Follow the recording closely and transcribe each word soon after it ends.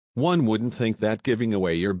One wouldn't think that giving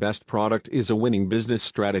away your best product is a winning business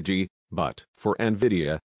strategy, but for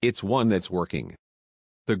Nvidia, it's one that's working.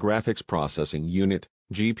 The graphics processing unit,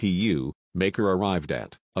 GPU, maker arrived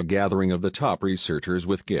at a gathering of the top researchers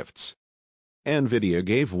with gifts. Nvidia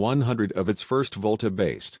gave 100 of its first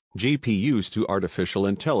Volta-based GPUs to artificial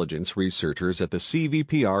intelligence researchers at the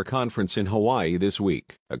CVPR conference in Hawaii this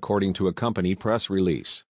week, according to a company press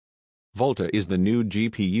release. Volta is the new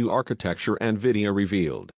GPU architecture Nvidia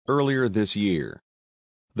revealed earlier this year.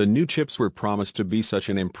 The new chips were promised to be such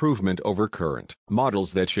an improvement over current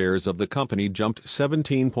models that shares of the company jumped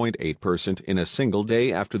 17.8% in a single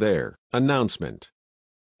day after their announcement.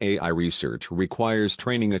 AI research requires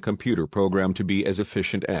training a computer program to be as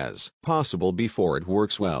efficient as possible before it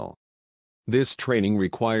works well. This training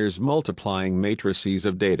requires multiplying matrices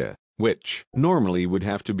of data, which normally would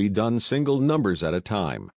have to be done single numbers at a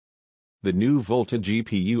time. The new Volta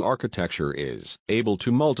GPU architecture is able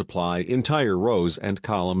to multiply entire rows and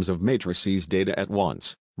columns of matrices data at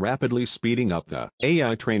once, rapidly speeding up the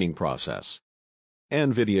AI training process.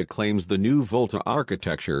 Nvidia claims the new Volta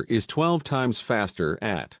architecture is 12 times faster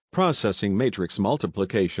at processing matrix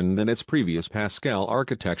multiplication than its previous Pascal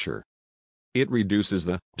architecture. It reduces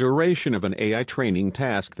the duration of an AI training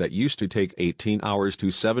task that used to take 18 hours to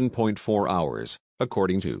 7.4 hours,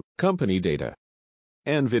 according to company data.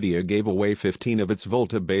 Nvidia gave away 15 of its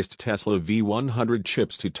Volta-based Tesla V100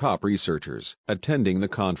 chips to top researchers attending the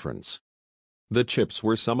conference. The chips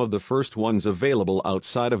were some of the first ones available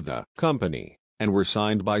outside of the company, and were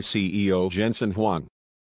signed by CEO Jensen Huang.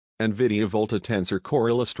 Nvidia Volta Tensor Core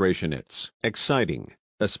illustration. It's exciting,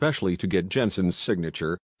 especially to get Jensen's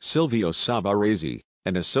signature, Silvio Savarese,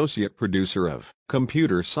 an associate producer of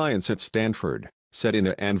computer science at Stanford, said in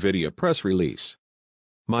a Nvidia press release.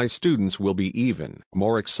 My students will be even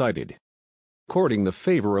more excited. Courting the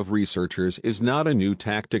favor of researchers is not a new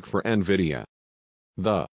tactic for Nvidia.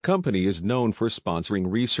 The company is known for sponsoring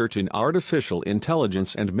research in artificial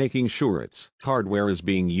intelligence and making sure its hardware is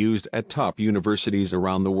being used at top universities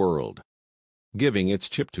around the world. Giving its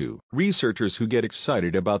chip to researchers who get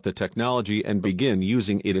excited about the technology and begin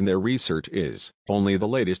using it in their research is only the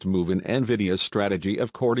latest move in Nvidia's strategy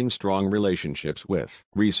of courting strong relationships with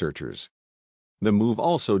researchers. The move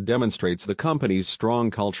also demonstrates the company's strong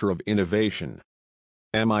culture of innovation.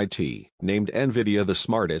 MIT named Nvidia the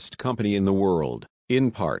smartest company in the world, in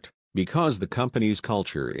part because the company's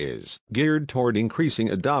culture is geared toward increasing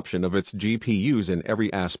adoption of its GPUs in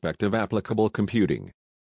every aspect of applicable computing.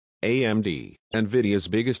 AMD, Nvidia's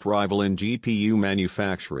biggest rival in GPU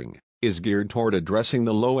manufacturing, is geared toward addressing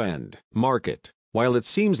the low-end market, while it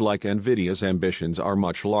seems like Nvidia's ambitions are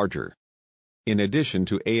much larger. In addition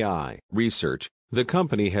to AI research, the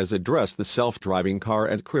company has addressed the self-driving car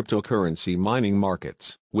and cryptocurrency mining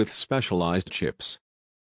markets with specialized chips.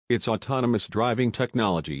 Its autonomous driving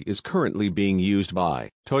technology is currently being used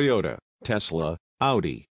by Toyota, Tesla,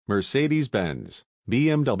 Audi, Mercedes-Benz,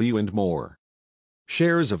 BMW and more.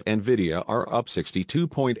 Shares of Nvidia are up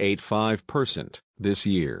 62.85% this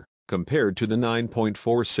year, compared to the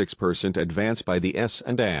 9.46% advance by the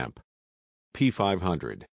S&P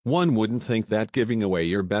 500. One wouldn't think that giving away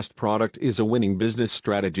your best product is a winning business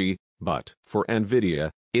strategy, but for Nvidia,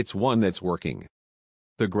 it's one that's working.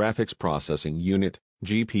 The graphics processing unit,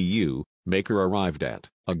 GPU, maker arrived at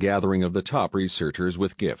a gathering of the top researchers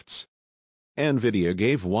with gifts. Nvidia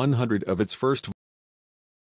gave 100 of its first